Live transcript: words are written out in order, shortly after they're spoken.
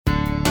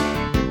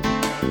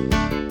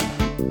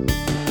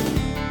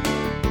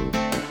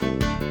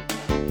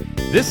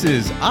This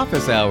is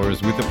Office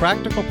Hours with the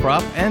Practical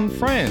Prof and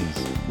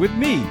Friends, with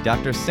me,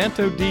 Dr.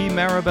 Santo D.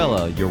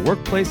 Marabella, your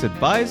workplace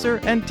advisor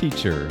and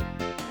teacher.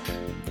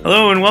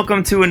 Hello and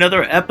welcome to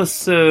another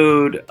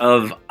episode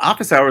of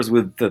Office Hours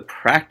with the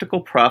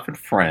Practical Prof and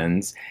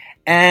Friends.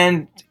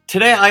 And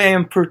today I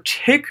am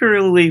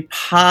particularly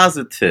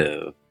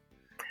positive.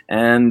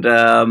 And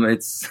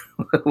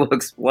we'll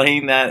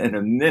explain that in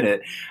a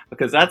minute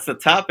because that's the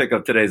topic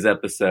of today's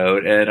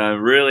episode. And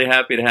I'm really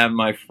happy to have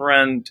my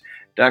friend,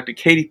 Dr.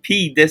 Katie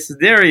P.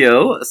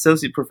 Desiderio,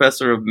 Associate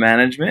Professor of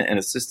Management and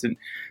Assistant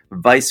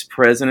Vice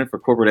President for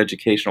Corporate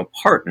Educational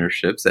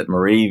Partnerships at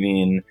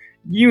Moravian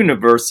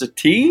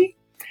University.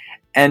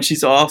 And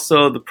she's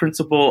also the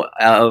principal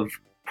of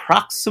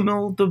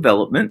Proximal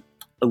Development,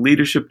 a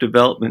leadership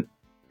development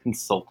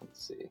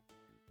consultancy.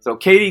 So,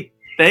 Katie,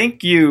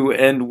 thank you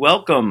and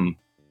welcome.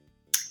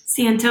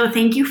 Santo,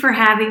 thank you for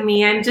having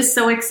me. I'm just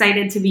so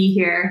excited to be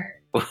here.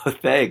 Well,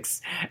 thanks.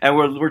 And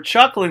we're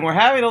chuckling. We're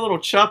having a little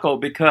chuckle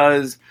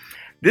because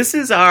this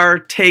is our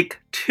take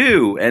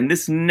 2, and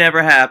this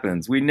never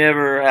happens. We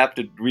never have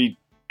to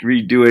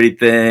redo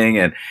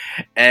anything,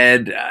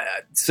 and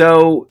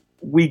so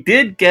we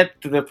did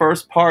get to the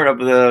first part of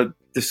the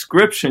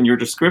description, your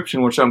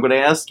description, which I'm going to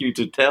ask you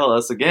to tell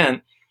us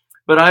again.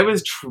 But I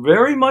was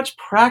very much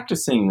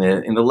practicing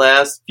it in the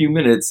last few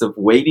minutes of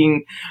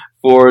waiting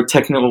for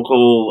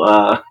technical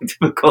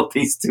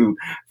difficulties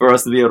for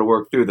us to be able to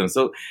work through them.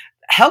 So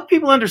help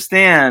people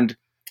understand,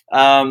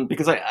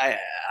 because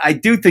I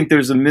do think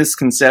there's a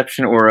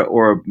misconception or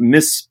a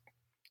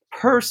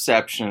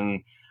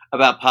misperception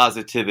about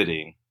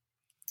positivity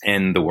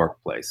in the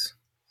workplace.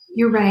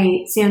 You're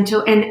right,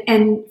 Santo.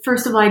 And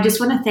first of all, I just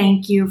want to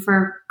thank you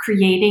for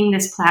creating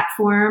this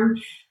platform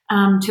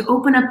to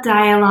open up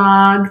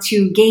dialogue,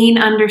 to gain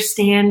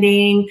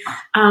understanding,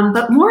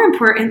 but more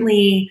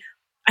importantly,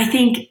 I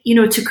think,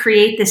 to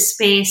create this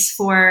space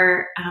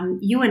for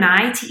you and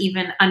I to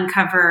even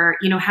uncover,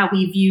 how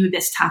we view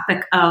this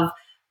topic of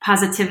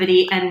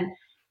positivity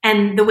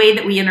and the way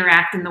that we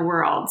interact in the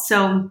world.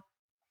 So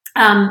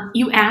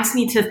you asked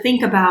me to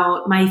think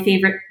about my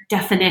favorite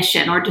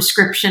definition or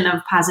description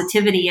of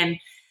positivity. And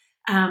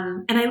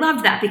I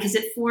loved that because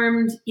it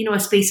formed, a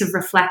space of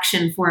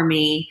reflection for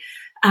me.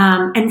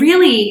 And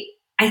really,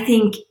 I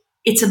think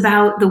it's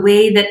about the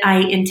way that I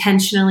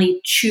intentionally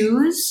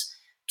choose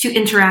to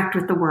interact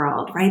with the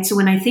world, right? So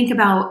when I think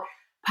about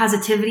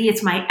positivity,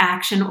 it's my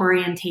action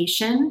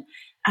orientation.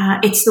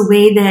 It's the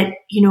way that,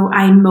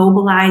 I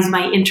mobilize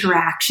my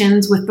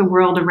interactions with the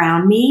world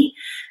around me,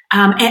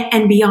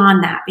 and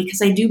beyond that,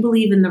 because I do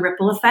believe in the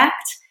ripple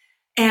effect.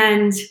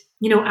 And,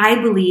 I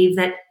believe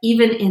that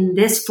even in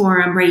this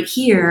forum right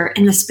here,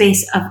 in the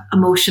space of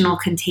emotional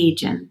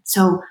contagion.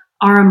 So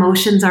our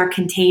emotions are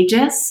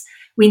contagious.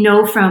 We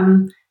know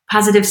from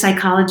positive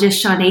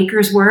psychologist Shawn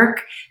Achor's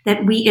work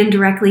that we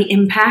indirectly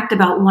impact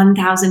about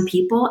 1,000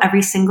 people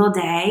every single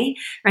day,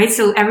 right?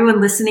 So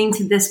everyone listening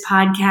to this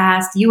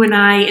podcast, you and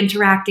I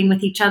interacting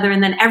with each other,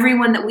 and then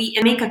everyone that we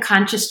make a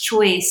conscious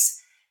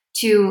choice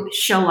to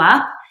show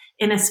up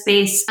in a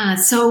space.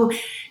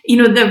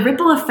 The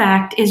ripple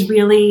effect is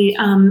really,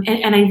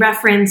 and I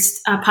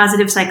referenced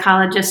positive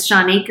psychologist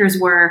Shawn Achor's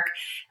work.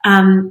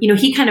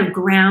 He kind of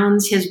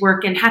grounds his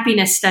work in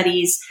happiness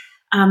studies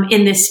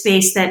in this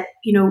space that,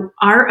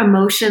 our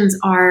emotions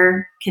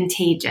are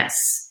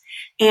contagious.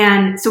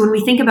 And so when we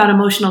think about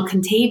emotional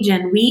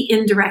contagion, we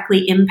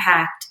indirectly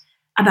impact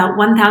about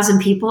 1,000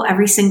 people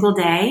every single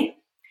day.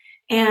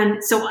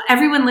 And so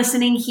everyone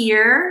listening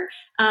here,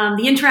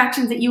 the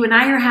interactions that you and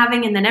I are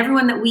having, and then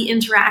everyone that we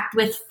interact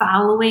with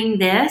following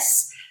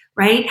this,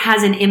 right,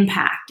 has an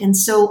impact. And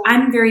so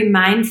I'm very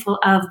mindful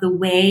of the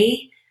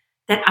way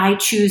that I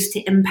choose to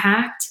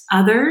impact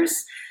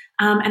others.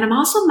 And I'm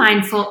also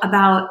mindful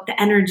about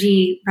the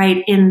energy,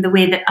 right, in the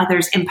way that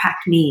others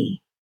impact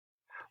me.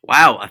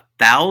 Wow,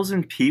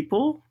 1,000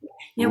 people?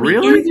 Really?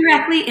 We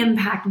indirectly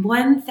impact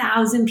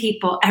 1,000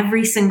 people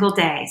every single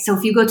day. So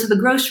if you go to the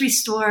grocery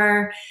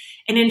store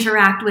and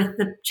interact with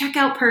the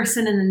checkout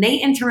person, and then they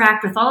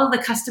interact with all of the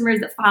customers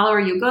that follow, or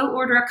you go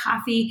order a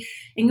coffee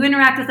and you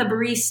interact with a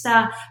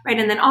barista, right?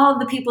 And then all of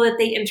the people that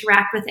they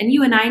interact with, and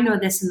you and I know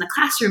this in the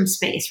classroom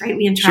space, right?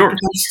 We interact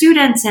with our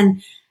students,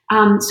 and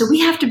so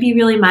we have to be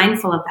really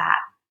mindful of that.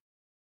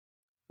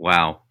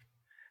 Wow.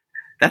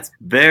 That's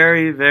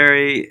very,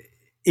 very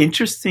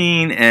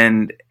interesting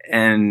and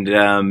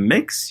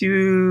makes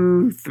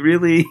you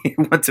really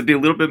want to be a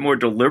little bit more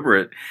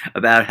deliberate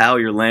about how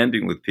you're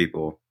landing with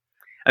people.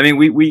 I mean,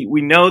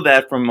 we know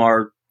that from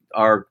our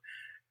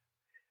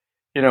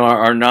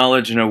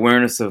knowledge and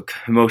awareness of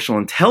emotional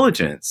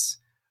intelligence,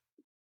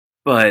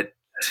 but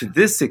to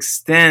this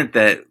extent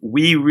that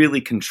we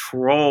really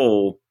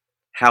control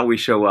how we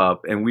show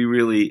up, and we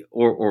really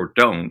or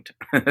don't,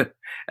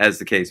 as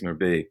the case may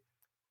be.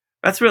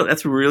 That's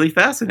really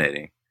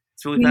fascinating.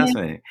 It's really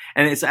fascinating,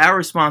 and it's our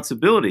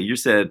responsibility. You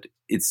said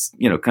it's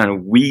kind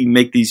of we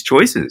make these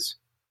choices.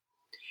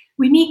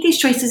 We make these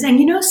choices, and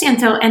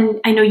Santo,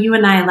 and I know you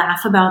and I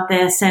laugh about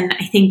this, and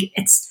I think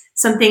it's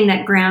something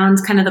that grounds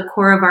kind of the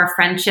core of our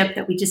friendship,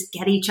 that we just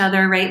get each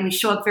other, right? And we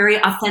show up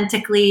very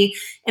authentically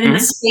and in a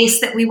space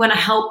that we want to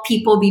help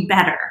people be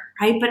better,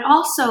 right? But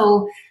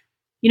also,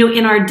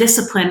 in our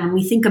discipline, when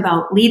we think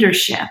about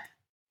leadership,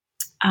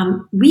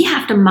 we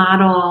have to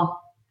model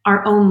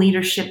our own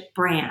leadership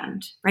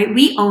brand, right?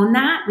 We own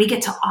that. We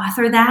get to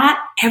author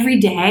that every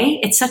day.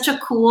 It's such a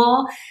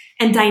cool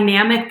and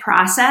dynamic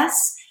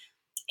process.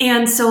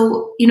 And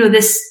so,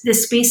 this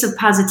space of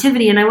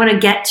positivity, and I want to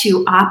get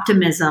to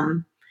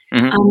optimism,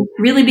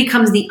 really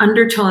becomes the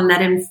undertone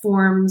that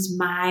informs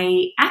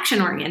my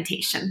action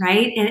orientation,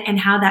 right? And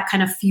how that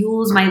kind of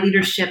fuels my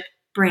leadership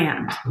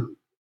brand.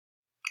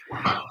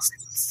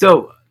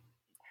 So,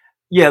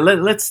 yeah,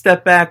 let's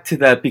step back to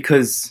that,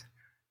 because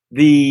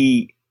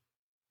the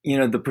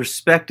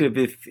perspective,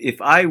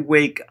 if I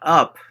wake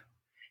up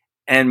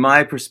and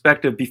my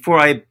perspective before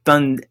I've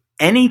done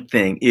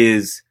anything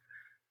is,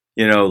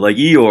 like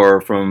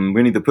Eeyore from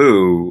Winnie the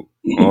Pooh,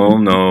 oh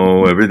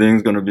no,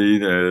 everything's going to be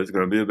there. It's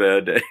going to be a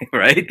bad day,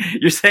 right?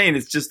 You're saying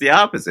it's just the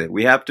opposite.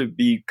 We have to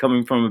be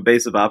coming from a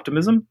base of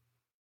optimism.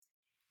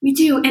 We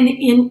do. And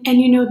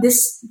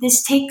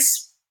this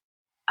takes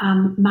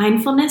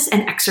mindfulness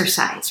and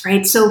exercise,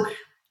 right? So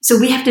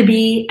we have to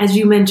be, as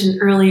you mentioned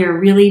earlier,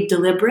 really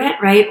deliberate,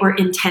 right? Or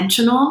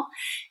intentional.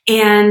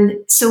 And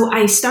so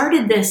I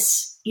started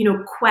this,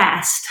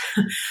 quest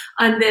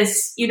on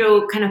this,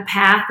 kind of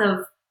path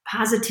of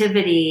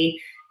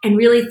positivity, and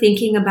really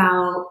thinking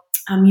about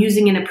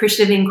using an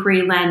appreciative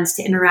inquiry lens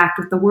to interact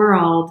with the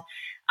world.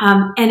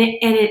 And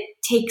it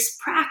takes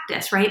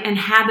practice, right? And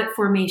habit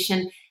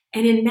formation.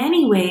 And in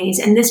many ways,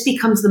 and this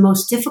becomes the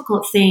most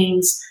difficult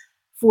things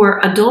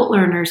for adult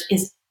learners,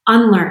 is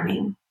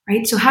unlearning,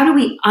 right? So how do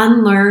we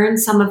unlearn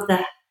some of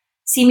the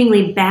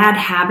seemingly bad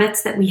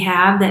habits that we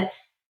have that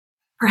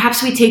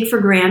perhaps we take for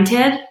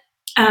granted,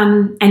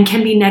 and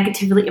can be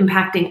negatively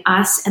impacting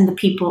us and the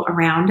people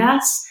around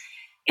us?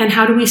 And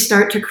how do we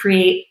start to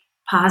create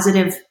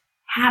positive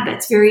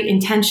habits very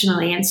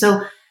intentionally? And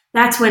so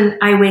that's when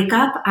I wake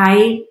up,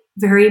 I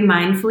very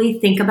mindfully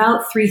think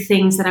about 3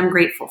 things that I'm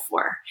grateful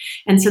for.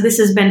 And so this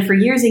has been for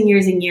years and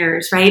years and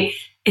years, right?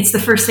 It's the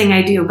first thing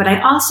I do. But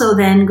I also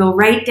then go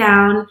right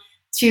down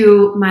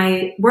to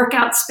my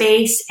workout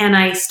space and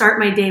I start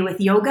my day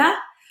with yoga,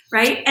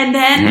 right? And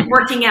then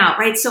working out,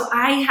 right? So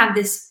I have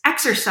this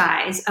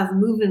exercise of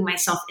moving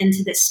myself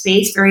into this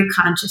space very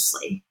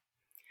consciously.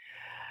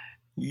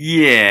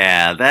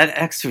 Yeah, that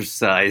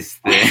exercise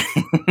thing.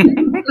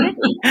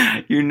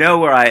 You know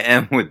where I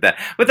am with that.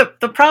 But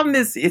the problem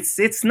is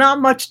it's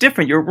not much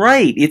different. You're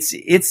right.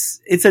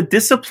 It's a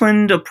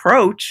disciplined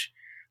approach.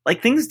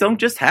 Like, things don't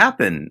just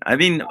happen. I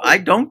mean, I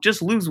don't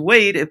just lose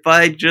weight if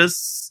I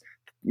just,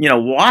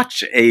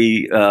 watch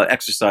a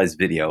exercise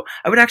video.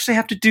 I would actually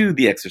have to do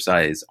the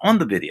exercise on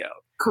the video.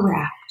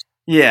 Correct.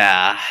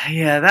 Yeah,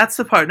 that's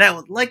the part.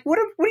 Now, like, what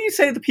do you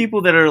say to the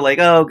people that are like,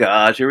 oh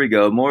gosh, here we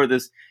go, more of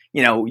this?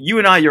 You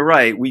and I, you're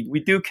right. We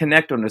do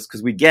connect on this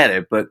because we get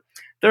it. But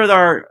there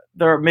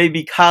are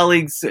maybe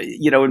colleagues,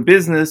 in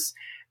business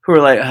who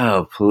are like,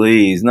 oh,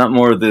 please, not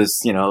more of this,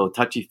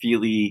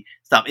 touchy-feely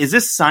stuff. Is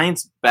this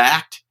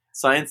science-backed,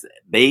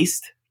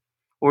 science-based,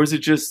 or is it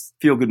just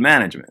feel-good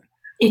management?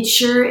 It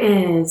sure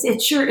is.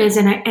 It sure is.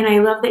 And I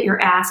love that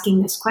you're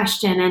asking this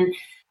question. And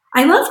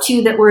I love,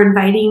 too, that we're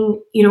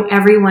inviting,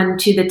 everyone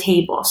to the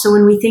table. So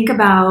when we think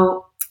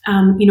about,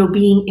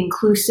 being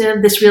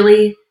inclusive, this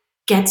really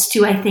gets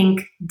to, I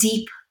think,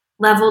 deep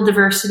level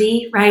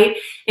diversity, right?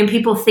 And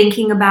people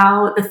thinking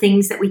about the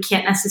things that we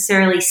can't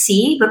necessarily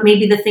see, but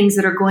maybe the things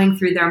that are going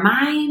through their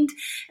mind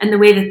and the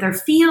way that they're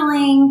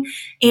feeling,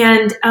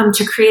 and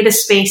to create a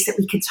space that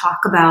we could talk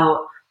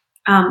about,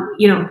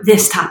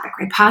 this topic,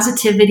 right?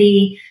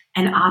 Positivity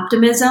and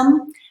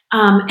optimism.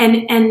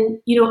 And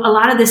a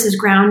lot of this is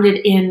grounded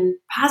in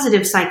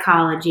positive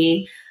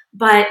psychology,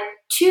 but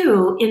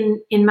too,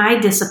 in my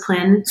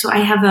discipline, so I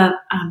have a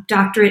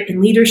doctorate in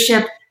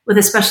leadership with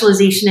a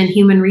specialization in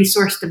human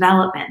resource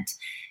development.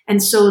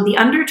 And so the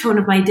undertone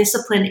of my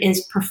discipline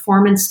is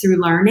performance through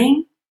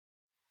learning.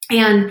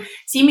 And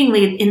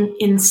seemingly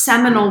in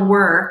seminal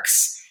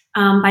works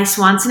by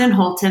Swanson and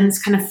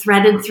Holtons, kind of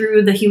threaded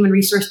through the human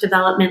resource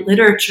development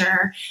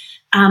literature,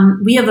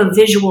 we have a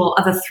visual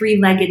of a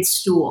 3-legged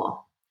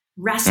stool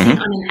resting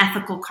on an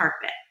ethical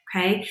carpet.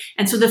 Okay.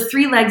 And so the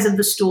 3 legs of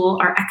the stool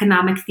are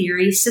economic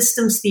theory,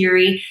 systems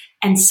theory,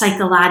 and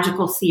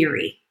psychological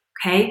theory.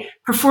 Okay.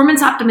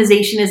 Performance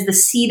optimization is the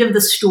seat of the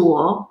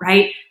stool,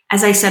 right?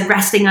 As I said,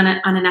 resting on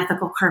an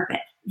ethical carpet.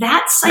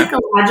 That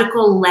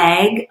psychological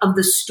leg of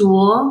the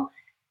stool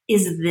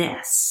is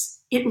this.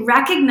 It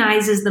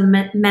recognizes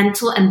the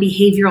mental and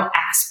behavioral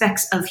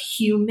aspects of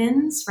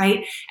humans,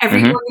 right?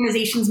 Every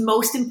organization's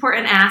most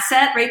important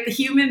asset, right? The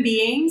human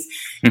beings.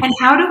 And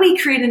how do we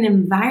create an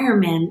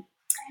environment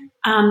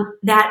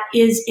that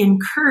is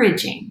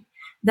encouraging,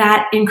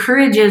 that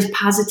encourages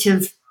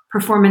positive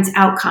performance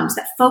outcomes,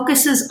 that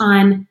focuses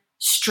on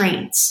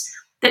strengths,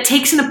 that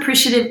takes an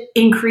appreciative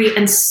inquiry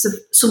and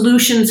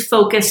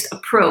solutions-focused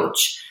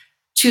approach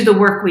to the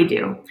work we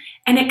do.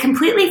 And it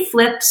completely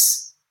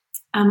flips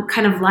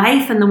kind of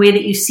life and the way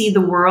that you see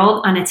the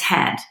world on its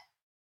head.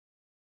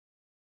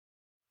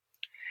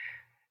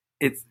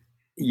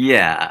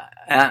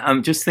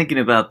 I'm just thinking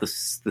about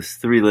this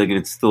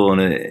three-legged stool,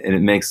 and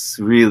it makes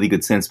really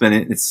good sense. But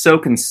it's so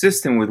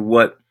consistent with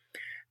what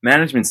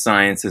management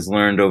science has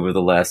learned over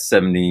the last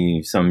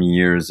 70 some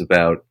years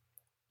about,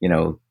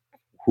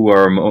 who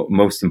are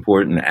most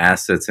important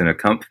assets in a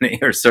company,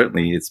 or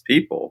certainly its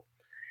people.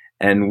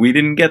 And we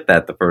didn't get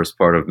that the first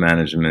part of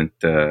management,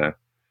 the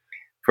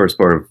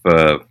Industrial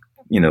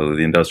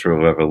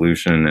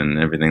Revolution and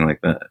everything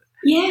like that.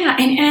 Yeah,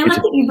 and I love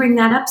that you bring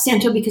that up,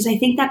 Santo, because I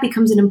think that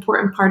becomes an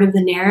important part of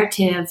the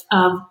narrative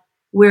of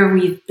where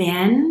we've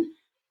been.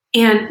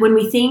 And when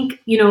we think,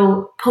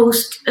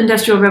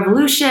 post-industrial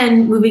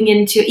revolution, moving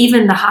into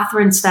even the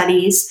Hawthorne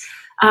studies,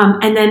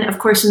 and then, of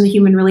course, in the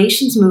human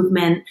relations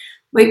movement,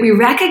 right, we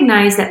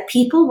recognize that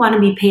people want to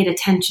be paid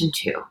attention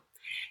to.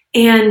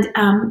 And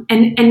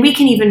we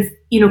can even,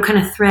 kind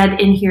of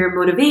thread in here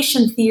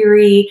motivation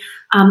theory,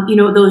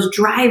 those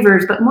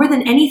drivers. But more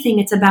than anything,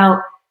 it's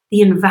about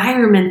the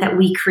environment that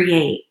we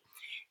create.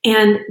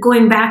 And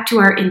going back to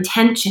our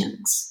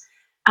intentions,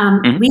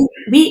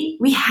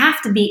 we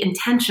have to be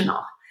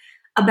intentional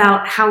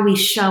about how we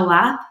show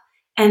up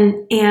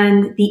and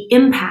the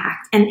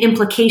impact and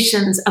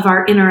implications of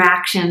our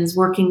interactions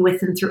working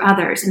with and through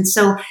others. And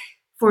so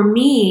for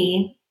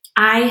me,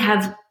 I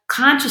have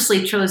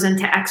consciously chosen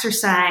to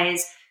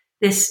exercise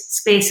this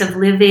space of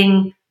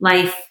living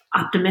life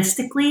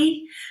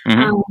optimistically,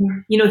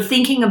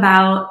 thinking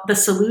about the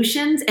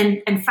solutions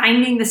and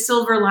finding the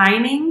silver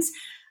linings.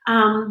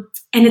 And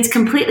it's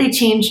completely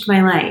changed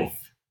my life.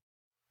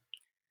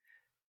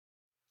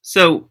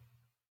 So,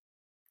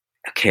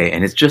 okay,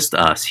 and it's just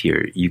us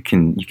here. You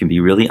can be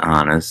really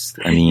honest.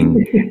 I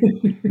mean,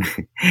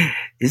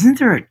 isn't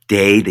there a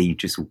day that you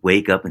just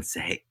wake up and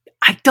say,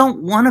 I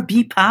don't want to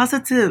be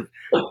positive.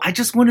 I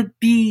just want to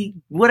be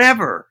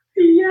whatever.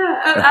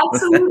 Yeah,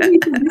 absolutely.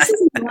 This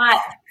is not,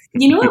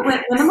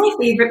 one of my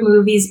favorite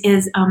movies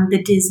is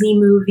the Disney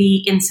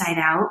movie Inside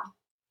Out.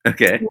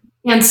 Okay.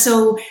 And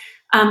so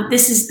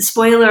this is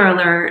spoiler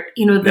alert,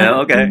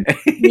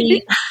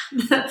 the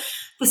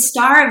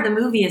star of the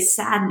movie is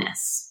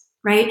sadness,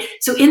 right?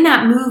 So in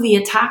that movie,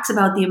 it talks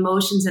about the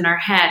emotions in our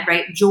head,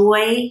 right?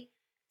 Joy,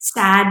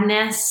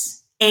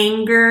 sadness,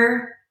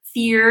 anger,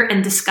 fear,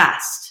 and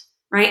disgust.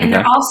 Right. And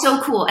they're all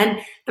so cool.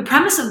 And the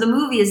premise of the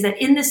movie is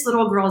that in this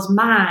little girl's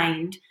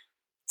mind,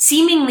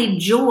 seemingly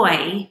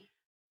joy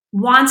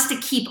wants to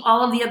keep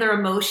all of the other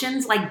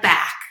emotions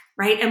back,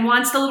 right? And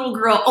wants the little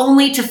girl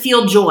only to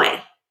feel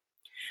joy.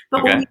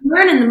 But what we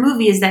learn in the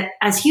movie is that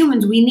as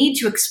humans, we need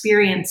to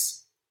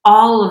experience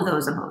all of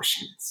those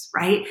emotions,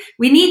 right?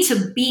 We need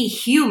to be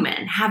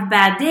human, have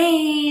bad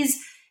days,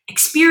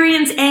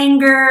 experience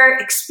anger,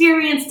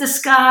 experience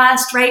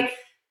disgust, right?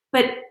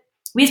 But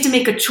we have to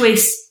make a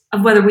choice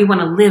of whether we want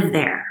to live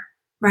there,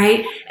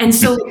 right? And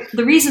so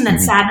the reason that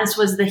sadness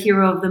was the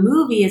hero of the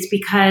movie is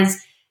because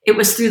it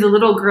was through the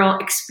little girl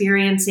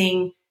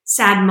experiencing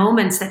sad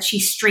moments that she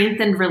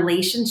strengthened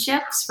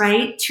relationships,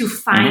 right, to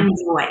find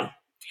joy.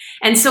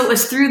 And so it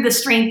was through the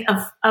strength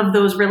of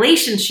those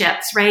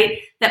relationships, right,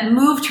 that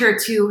moved her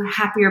to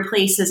happier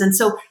places. And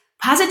so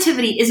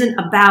positivity isn't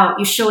about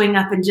you showing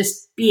up and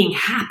just being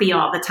happy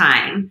all the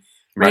time,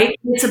 right?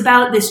 It's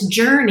about this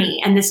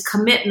journey and this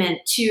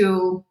commitment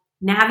to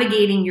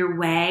navigating your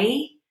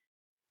way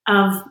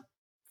of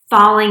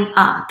falling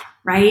up,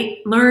 right?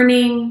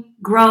 Learning,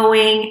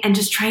 growing, and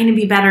just trying to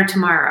be better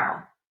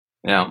tomorrow.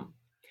 Yeah.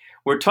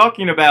 We're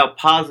talking about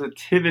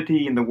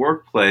positivity in the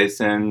workplace,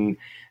 and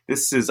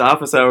this is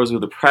Office Hours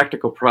with the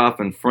Practical Prof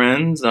and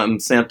Friends. I'm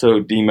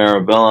Santo D.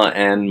 Marabella,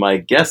 and my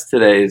guest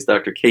today is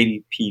Dr.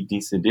 Katie P.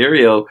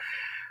 DeSiderio,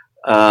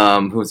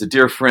 who is a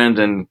dear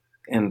friend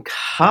and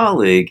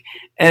colleague.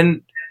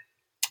 And,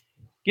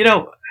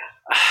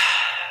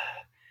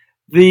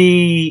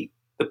 the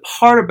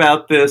part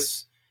about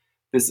this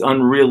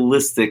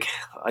unrealistic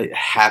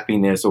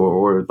happiness,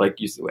 or like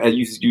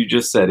as you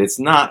just said, it's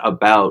not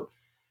about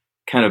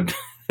kind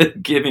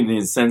of giving the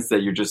sense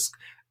that you're just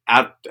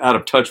out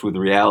of touch with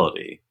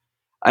reality.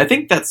 I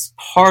think that's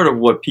part of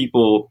what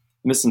people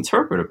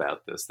misinterpret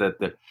about this,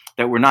 that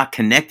we're not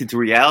connected to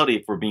reality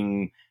if we're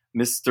being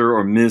Mr.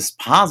 or Ms.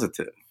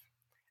 Positive.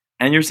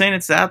 And you're saying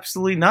it's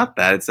absolutely not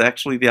that. It's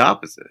actually the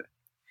opposite.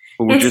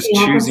 But we're just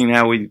choosing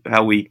how we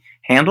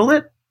handle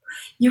it.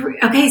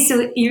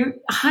 So you're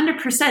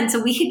 100%.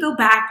 So we could go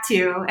back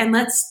to, and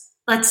let's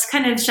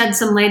kind of shed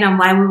some light on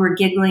why we were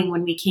giggling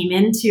when we came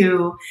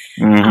into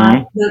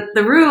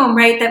the room,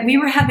 right? That we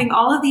were having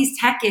all of these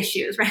tech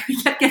issues, right?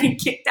 We kept getting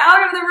kicked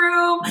out of the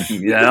room. We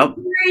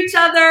couldn't hear each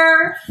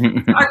other.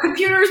 Our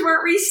computers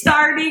weren't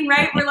restarting,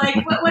 right? We're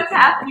like, what's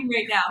happening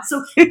right now?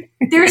 So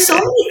there are so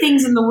many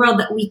things in the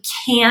world that we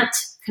can't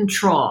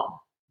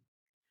control.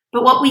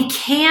 But what we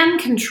can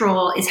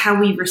control is how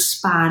we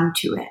respond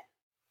to it.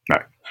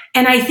 Right.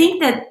 And I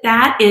think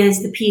that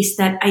is the piece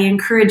that I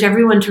encourage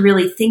everyone to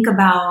really think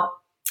about,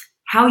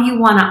 how you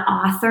want to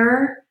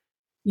author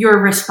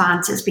your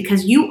responses,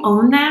 because you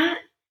own that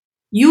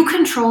you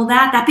control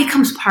that. That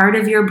becomes part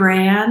of your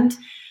brand.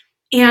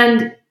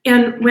 And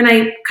when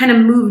I kind of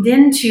moved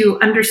into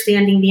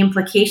understanding the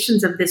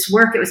implications of this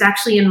work, it was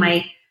actually in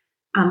my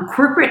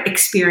corporate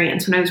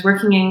experience. When I was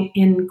working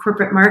in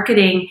corporate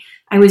marketing,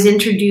 I was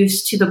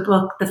introduced to the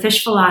book, The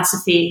Fish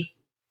Philosophy.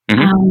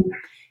 Mm-hmm.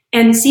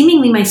 And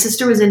seemingly my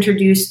sister was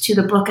introduced to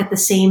the book at the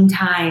same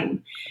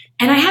time.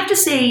 And I have to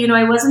say,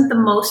 I wasn't the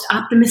most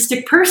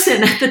optimistic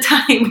person at the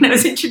time when I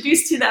was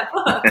introduced to that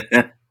book.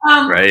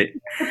 Right.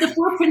 But the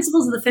 4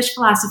 principles of the fish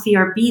philosophy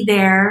are be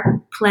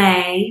there,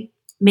 play,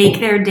 make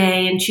their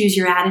day, and choose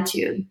your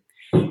attitude.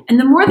 And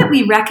the more that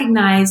we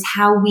recognize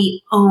how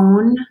we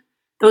own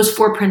those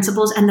 4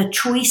 principles and the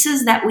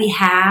choices that we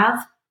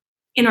have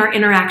in our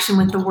interaction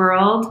with the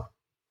world,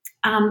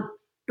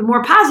 the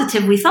more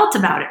positive we felt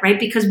about it, right?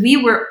 Because we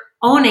were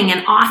owning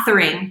and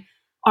authoring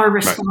our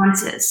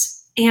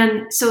responses. Right.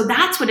 And so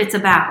that's what it's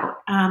about.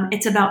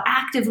 It's about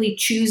actively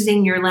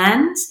choosing your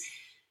lens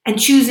and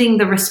choosing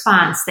the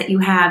response that you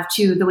have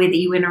to the way that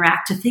you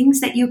interact to things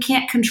that you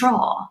can't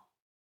control.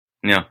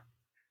 Yeah.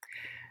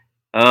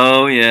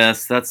 Oh,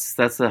 yes.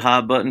 That's a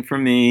hot button for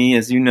me,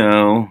 as you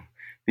know.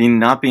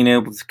 Not being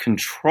able to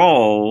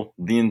control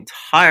the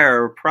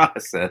entire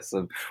process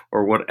of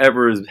or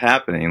whatever is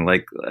happening,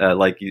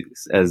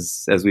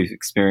 as we've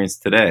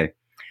experienced today.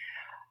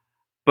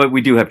 But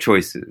we do have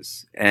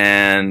choices,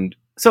 and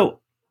so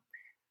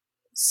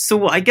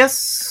I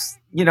guess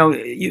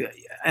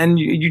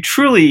you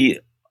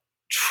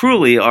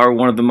truly are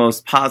one of the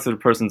most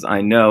positive persons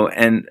I know,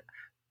 and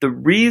the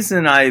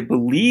reason I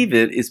believe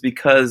it is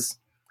because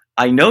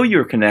I know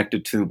you're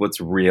connected to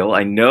what's real.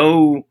 I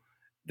know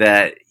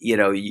that,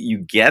 you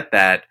get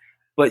that,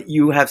 but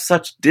you have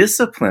such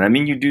discipline. I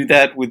mean, you do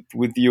that with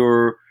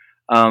your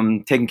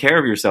taking care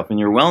of yourself and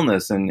your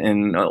wellness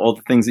and all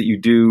the things that you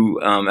do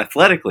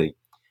athletically.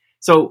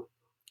 So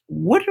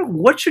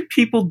what should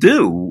people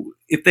do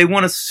if they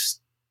want to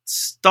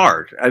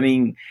start? I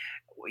mean,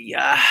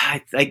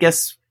 I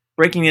guess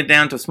breaking it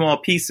down to small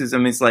pieces, I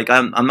mean, it's like,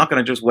 I'm not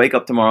going to just wake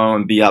up tomorrow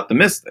and be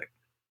optimistic.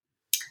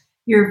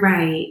 You're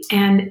right.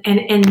 And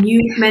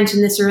you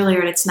mentioned this earlier,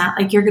 and it's not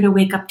like you're going to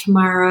wake up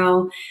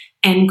tomorrow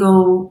and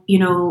go,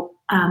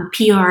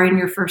 PR in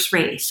your first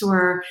race,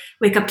 or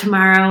wake up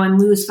tomorrow and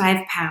lose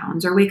 5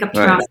 pounds, or wake up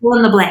tomorrow, fill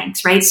in the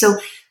blanks, right? So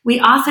we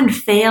often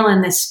fail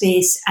in this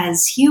space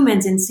as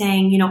humans in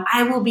saying,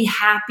 I will be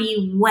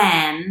happy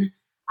when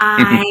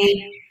I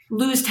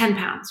lose 10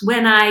 pounds,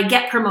 when I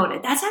get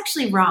promoted. That's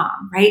actually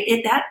wrong, right?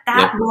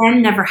 That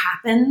when never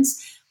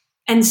happens.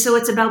 And so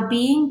it's about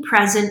being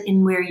present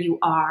in where you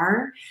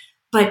are,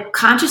 but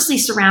consciously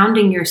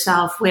surrounding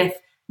yourself with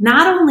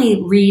not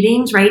only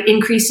readings, right?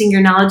 Increasing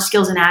your knowledge,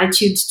 skills, and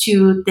attitudes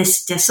to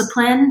this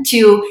discipline,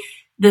 to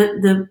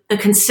the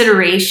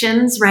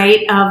considerations,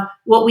 right? Of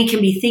what we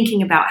can be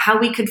thinking about, how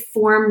we could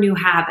form new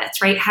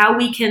habits, right? How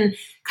we can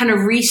kind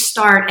of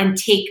restart and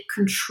take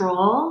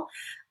control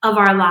of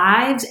our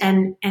lives.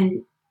 And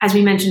as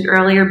we mentioned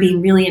earlier,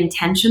 being really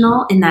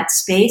intentional in that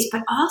space,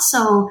 but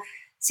also,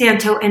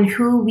 Santo, and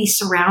who we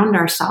surround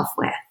ourselves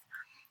with,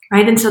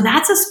 right? And so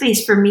that's a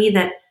space for me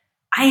that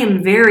I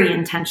am very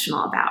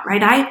intentional about,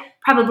 right? I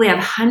probably have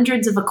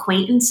hundreds of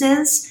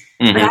acquaintances,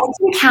 but I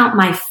can count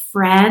my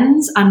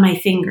friends on my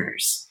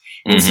fingers.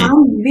 And so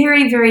I'm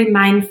very, very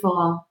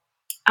mindful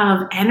of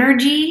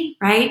energy,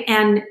 right?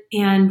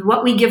 And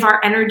what we give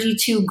our energy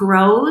to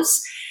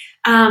grows.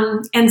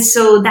 And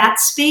so that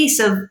space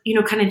of,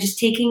 kind of just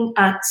taking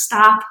a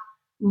stop,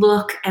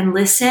 look, and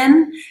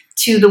listen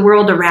to the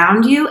world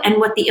around you and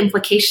what the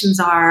implications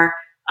are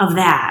of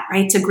that,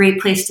 right? It's a great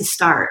place to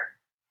start.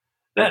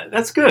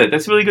 That's good.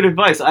 That's really good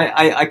advice.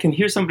 I can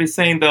hear somebody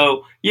saying,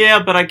 though,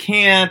 yeah, but I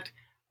can't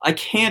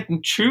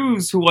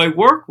choose who I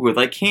work with.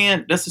 I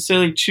can't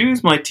necessarily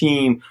choose my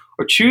team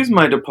or choose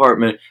my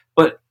department.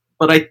 But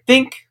I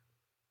think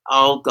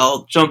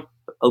I'll jump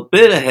a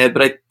bit ahead,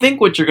 but I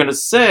think what you're going to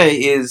say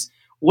is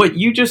what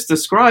you just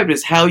described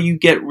is how you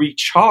get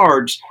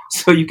recharged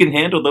so you can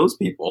handle those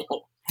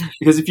people.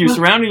 Because if you're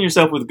surrounding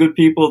yourself with good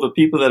people, the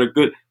people that are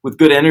good with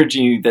good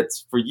energy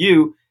that's for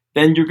you,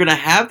 then you're going to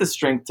have the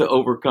strength to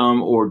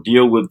overcome or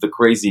deal with the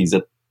crazies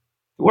at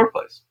the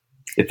workplace,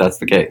 if that's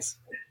the case.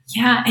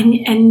 Yeah,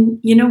 and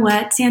you know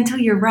what, Santo,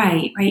 you're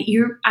right?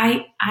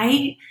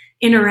 I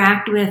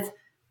interact with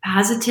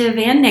positive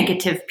and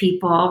negative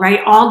people, right,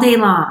 all day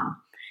long.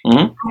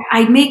 Mm-hmm.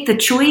 I make the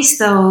choice,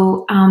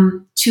 though,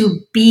 to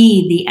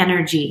be the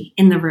energy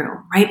in the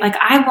room, right? Like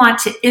I want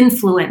to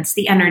influence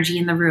the energy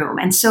in the room.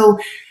 And so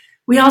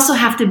we also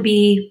have to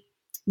be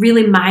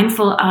really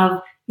mindful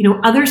of,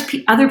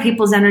 other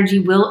people's energy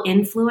will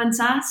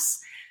influence us,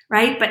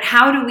 right? But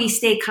how do we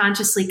stay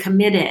consciously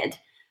committed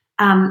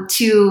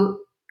to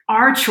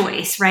our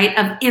choice, right,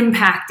 of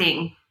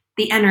impacting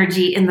the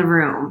energy in the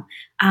room?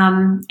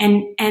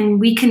 And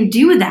we can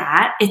do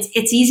that.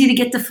 It's easy to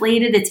get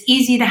deflated. It's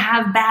easy to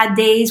have bad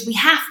days. We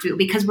have to,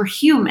 because we're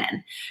human,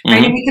 right?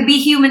 Mm-hmm. And we could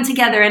be human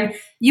together. And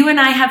you and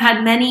I have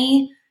had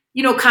many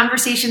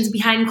conversations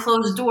behind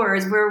closed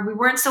doors where we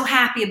weren't so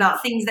happy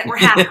about things that were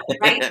happening,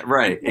 right?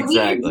 Right, So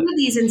exactly. we can do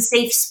these in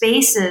safe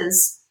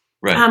spaces,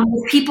 right.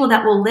 with people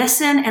that will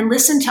listen and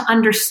listen to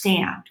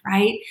understand,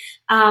 right?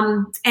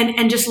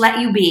 And just let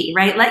you be,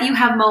 right? Let you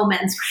have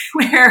moments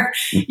where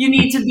you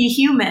need to be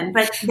human,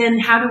 but then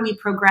how do we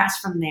progress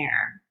from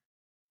there?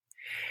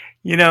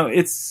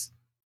 It's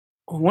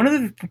one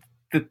of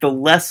the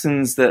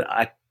lessons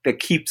that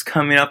keeps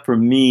coming up for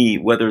me,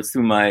 whether it's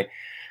through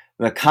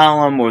the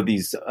column or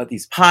these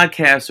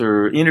podcasts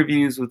or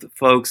interviews with the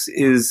folks,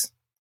 is,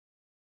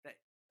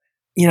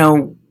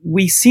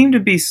 we seem to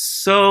be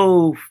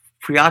so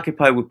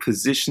preoccupied with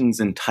positions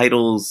and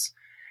titles,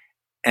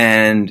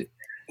 and,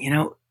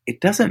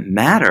 it doesn't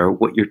matter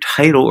what your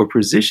title or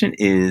position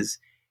is.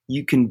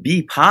 You can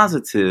be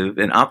positive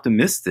and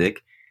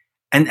optimistic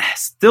and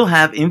still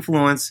have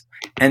influence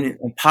and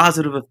a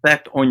positive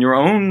effect on your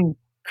own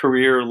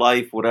career,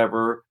 life,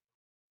 whatever,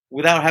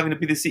 without having to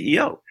be the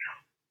CEO.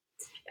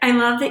 I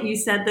love that you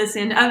said this,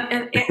 and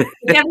if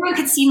everyone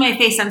could see my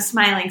face, I'm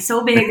smiling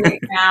so big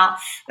right now,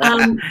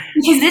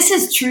 because this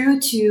is true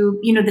to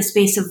the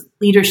space of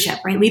leadership,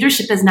 right?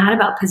 Leadership is not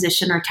about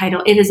position or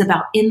title; it is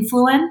about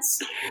influence,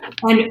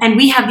 and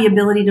we have the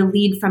ability to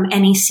lead from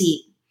any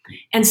seat.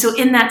 And so,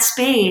 in that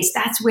space,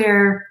 that's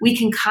where we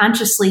can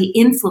consciously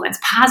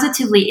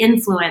positively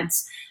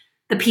influence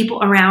the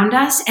people around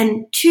us,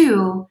 and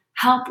two,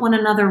 help one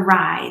another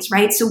rise,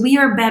 right? So we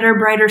are better,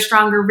 brighter,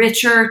 stronger,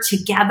 richer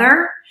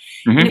together.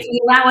 Mm-hmm. And if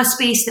we allow a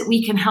space that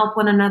we can help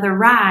one another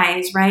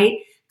rise, right?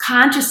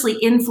 Consciously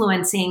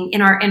influencing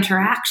in our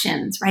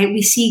interactions, right?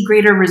 We see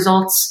greater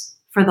results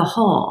for the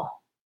whole.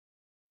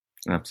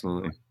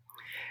 Absolutely.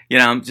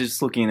 I'm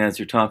just looking, as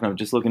you're talking, I'm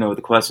just looking over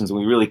the questions, and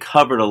we really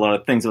covered a lot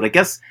of things. But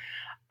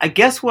I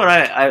guess what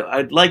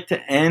I'd like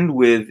to end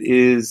with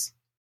is,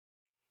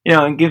 and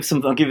I'll give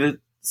it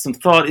some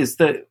thought, is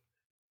that,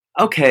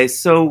 okay,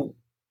 so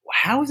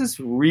how is this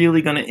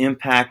really going to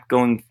impact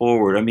going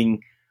forward? I mean,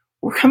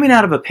 we're coming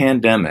out of a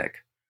pandemic,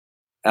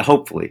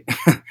 hopefully.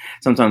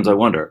 Sometimes I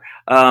wonder,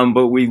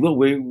 but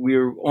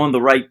we're on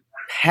the right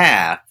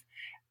path.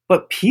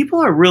 But people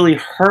are really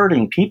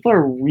hurting. People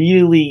are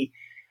really,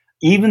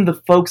 even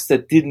the folks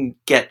that didn't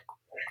get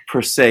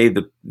per se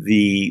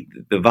the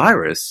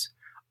virus,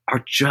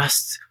 are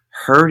just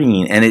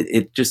hurting, and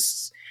it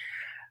just,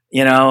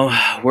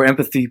 we're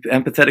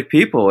empathetic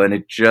people, and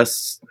it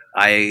just,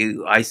 I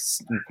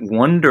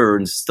wonder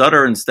and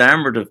stutter and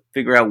stammer to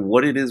figure out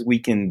what it is we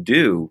can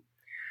do.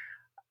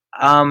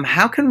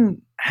 How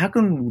can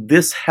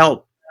this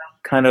help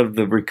kind of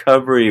the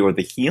recovery or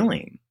the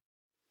healing?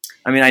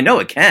 I mean, I know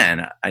it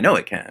can.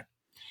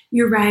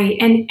 You're right.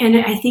 And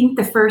I think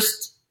the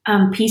first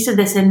piece of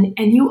this, and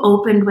you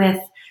opened with,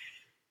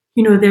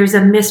 there's a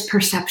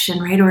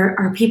misperception, right?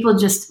 Or people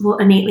just will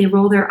innately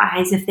roll their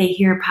eyes if they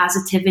hear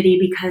positivity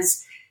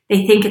because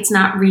they think it's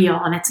not real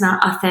and it's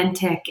not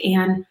authentic.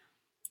 And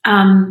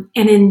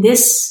in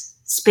this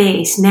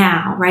space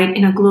now, right,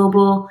 in a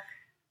global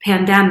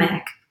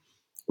pandemic,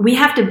 we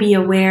have to be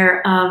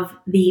aware of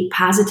the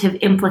positive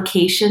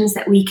implications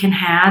that we can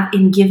have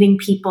in giving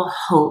people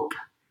hope,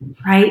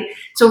 right?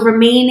 So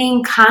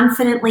remaining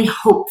confidently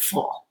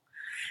hopeful,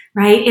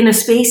 right, in a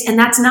space, and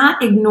that's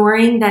not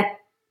ignoring that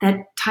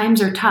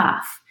times are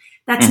tough.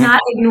 That's mm-hmm. not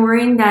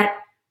ignoring that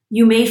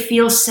you may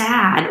feel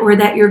sad or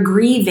that you're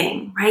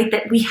grieving, right?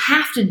 That we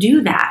have to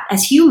do that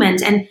as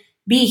humans and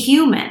be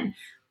human.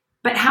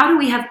 But how do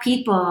we have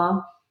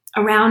people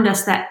around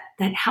us that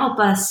help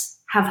us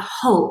have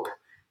hope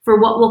for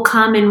what will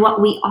come and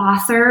what we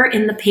author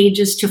in the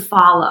pages to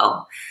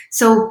follow?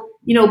 So,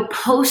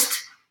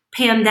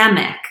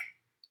 post-pandemic,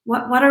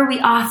 what are we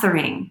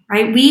authoring,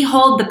 right? We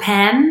hold the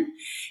pen.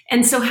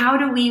 And so how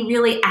do we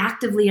really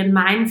actively and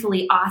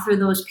mindfully author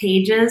those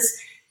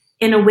pages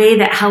in a way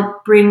that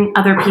help bring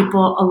other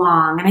people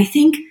along? And I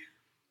think,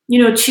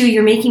 too,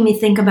 you're making me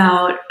think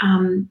about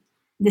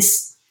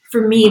this,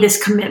 for me,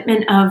 this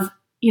commitment of,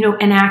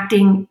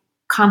 enacting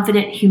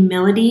confident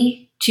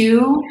humility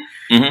too.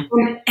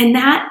 Mm-hmm. And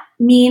that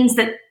means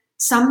that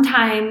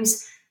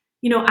sometimes,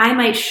 I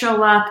might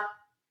show up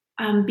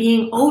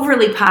being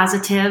overly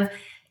positive,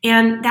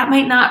 and that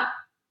might not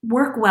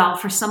work well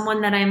for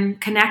someone that I'm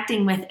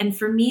connecting with. And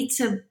for me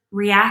to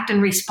react and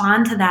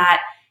respond to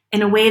that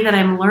in a way that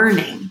I'm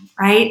learning,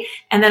 right?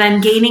 And that I'm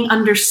gaining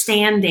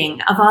understanding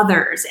of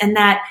others, and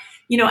that,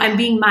 I'm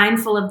being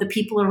mindful of the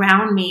people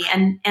around me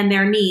and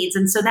their needs.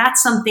 And so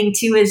that's something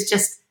too, is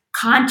just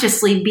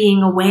consciously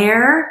being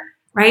aware,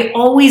 right?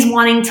 Always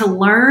wanting to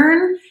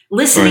learn,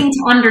 listening right.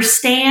 to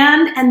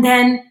understand. And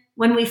then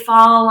when we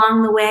fall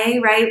along the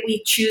way, right,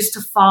 we choose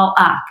to fall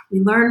up.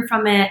 We learn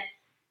from it.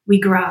 We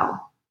grow.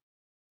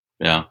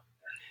 Yeah.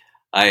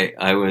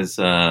 I was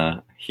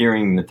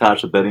hearing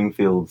Natasha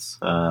Bedingfield's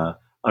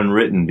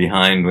Unwritten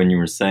behind when you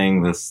were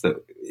saying this.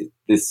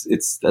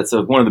 That's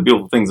one of the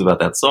beautiful things about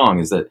that song,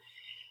 is that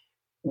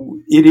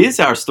it is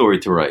our story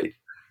to write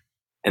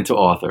and to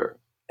author,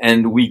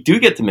 and we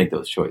do get to make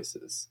those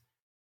choices.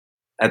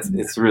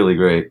 It's really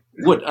great.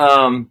 What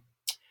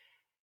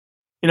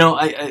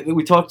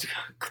We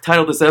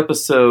titled this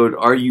episode,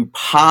 Are You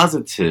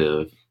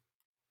Positive?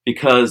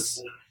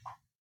 Because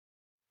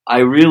I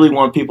really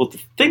want people to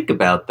think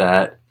about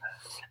that.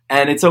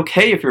 And it's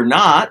okay if you're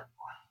not.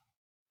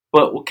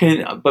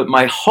 But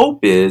my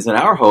hope is, and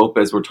our hope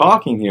as we're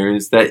talking here,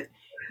 is that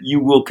you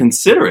will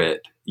consider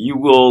it. You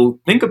will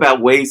think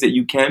about ways that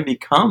you can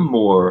become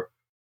more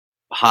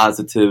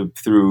positive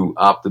through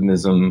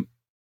optimism.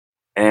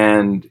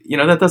 And,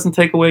 that doesn't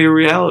take away your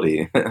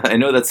reality. I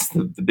know that's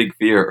the big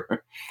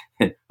fear.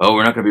 Oh,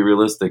 we're not going to be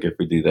realistic if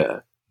we do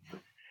that.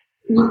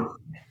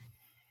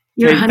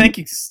 Kate, thank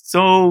you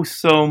so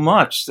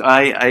much.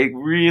 I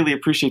really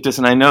appreciate this.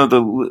 And I know the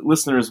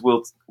listeners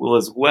will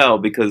as well,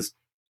 because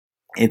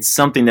it's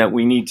something that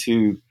we need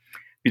to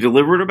be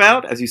deliberate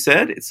about, as you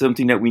said. It's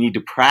something that we need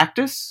to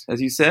practice,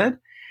 as you said.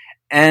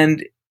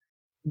 And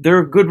there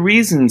are good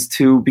reasons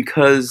to,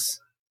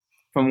 because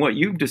from what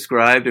you've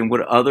described and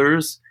what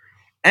others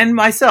and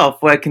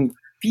myself, I can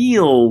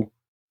feel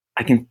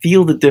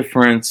the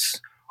difference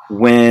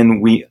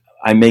when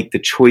I make the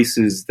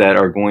choices that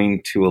are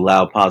going to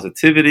allow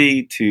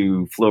positivity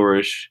to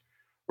flourish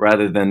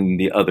rather than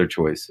the other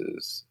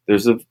choices.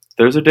 There's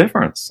a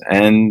difference,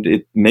 and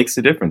it makes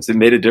a difference. It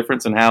made a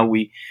difference in how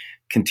we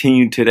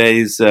continued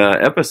today's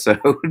episode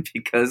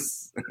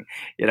because,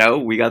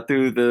 we got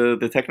through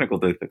the technical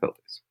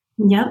difficulties.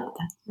 Yep,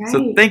 that's right.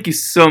 So thank you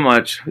so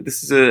much.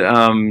 This is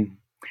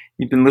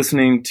you've been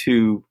listening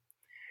to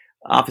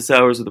Office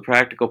Hours with the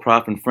Practical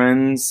Prof and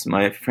Friends.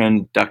 My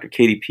friend Dr.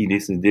 Katie P.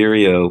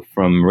 Desiderio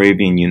from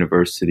Moravian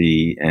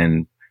University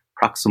and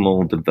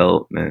Proximal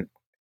Development.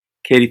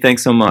 Katie,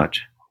 thanks so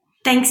much.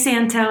 Thanks,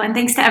 Santo, and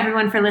thanks to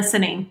everyone for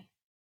listening.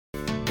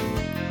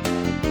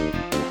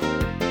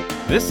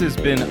 This has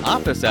been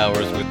Office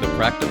Hours with the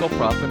Practical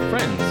Prof and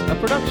Friends, a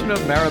production of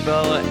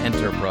Marabella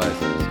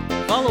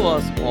Enterprises. Follow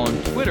us on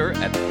Twitter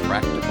at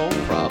Practical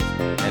Prof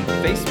and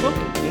Facebook,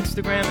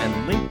 Instagram,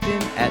 and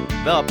LinkedIn at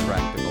The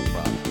Practical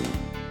Prof.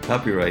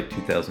 Copyright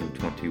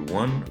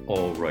 2021,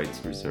 all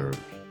rights reserved.